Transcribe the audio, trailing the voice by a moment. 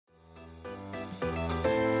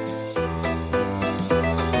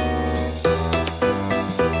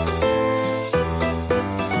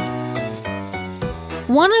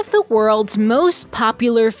One of the world's most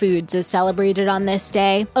popular foods is celebrated on this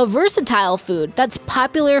day, a versatile food that's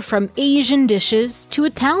popular from Asian dishes to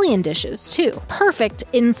Italian dishes too. Perfect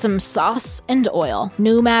in some sauce and oil,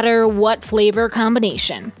 no matter what flavor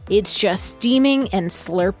combination. It's just steaming and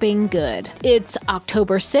slurping good. It's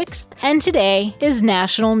October 6th, and today is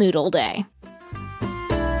National Noodle Day.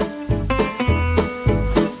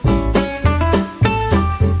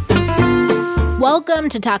 Welcome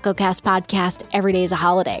to TacoCast Podcast, Every Day is a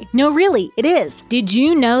Holiday. No, really, it is. Did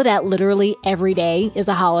you know that literally every day is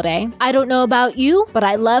a holiday? I don't know about you, but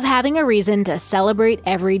I love having a reason to celebrate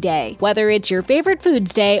every day. Whether it's your favorite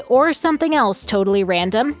foods day or something else totally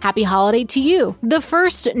random, happy holiday to you. The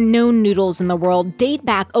first known noodles in the world date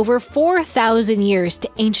back over 4,000 years to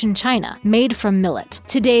ancient China, made from millet.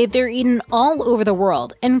 Today, they're eaten all over the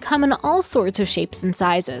world and come in all sorts of shapes and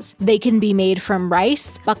sizes. They can be made from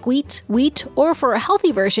rice, buckwheat, wheat, or for a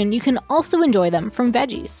healthy version, you can also enjoy them from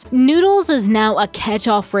veggies. Noodles is now a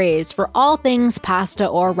catch-all phrase for all things pasta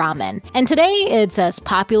or ramen, and today it's as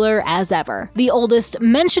popular as ever. The oldest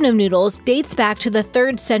mention of noodles dates back to the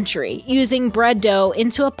 3rd century, using bread dough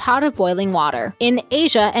into a pot of boiling water. In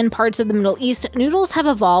Asia and parts of the Middle East, noodles have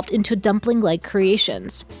evolved into dumpling-like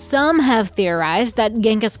creations. Some have theorized that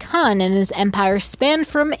Genghis Khan and his empire spanned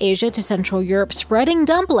from Asia to Central Europe, spreading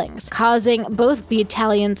dumplings, causing both the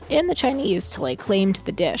Italians and the Chinese to claimed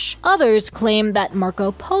the dish. Others claim that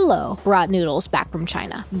Marco Polo brought noodles back from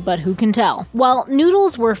China, but who can tell? While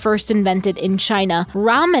noodles were first invented in China,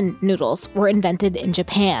 ramen noodles were invented in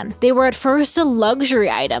Japan. They were at first a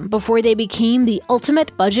luxury item before they became the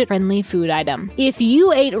ultimate budget-friendly food item. If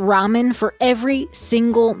you ate ramen for every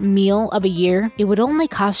single meal of a year, it would only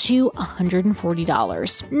cost you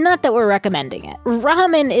 $140. Not that we're recommending it.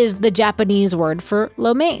 Ramen is the Japanese word for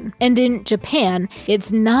lo mein, and in Japan,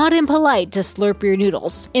 it's not impolite to slurp your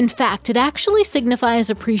noodles. In fact, it actually signifies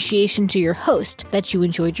appreciation to your host that you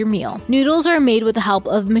enjoyed your meal. Noodles are made with the help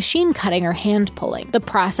of machine cutting or hand pulling. The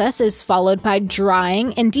process is followed by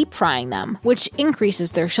drying and deep frying them, which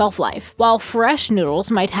increases their shelf life. While fresh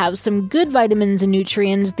noodles might have some good vitamins and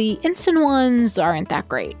nutrients, the instant ones aren't that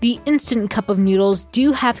great. The instant cup of noodles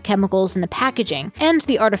do have chemicals in the packaging and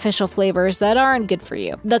the artificial flavors that aren't good for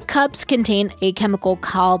you. The cups contain a chemical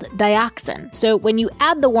called dioxin, so when you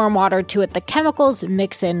add the warm water to it, the chemicals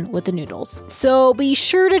mix in with the noodles. So be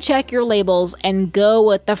sure to check your labels and go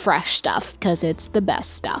with the fresh stuff, because it's the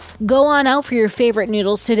best stuff. Go on out for your favorite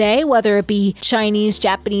noodles today, whether it be Chinese,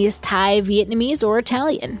 Japanese, Thai, Vietnamese, or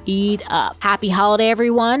Italian. Eat up. Happy holiday,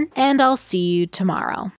 everyone, and I'll see you tomorrow.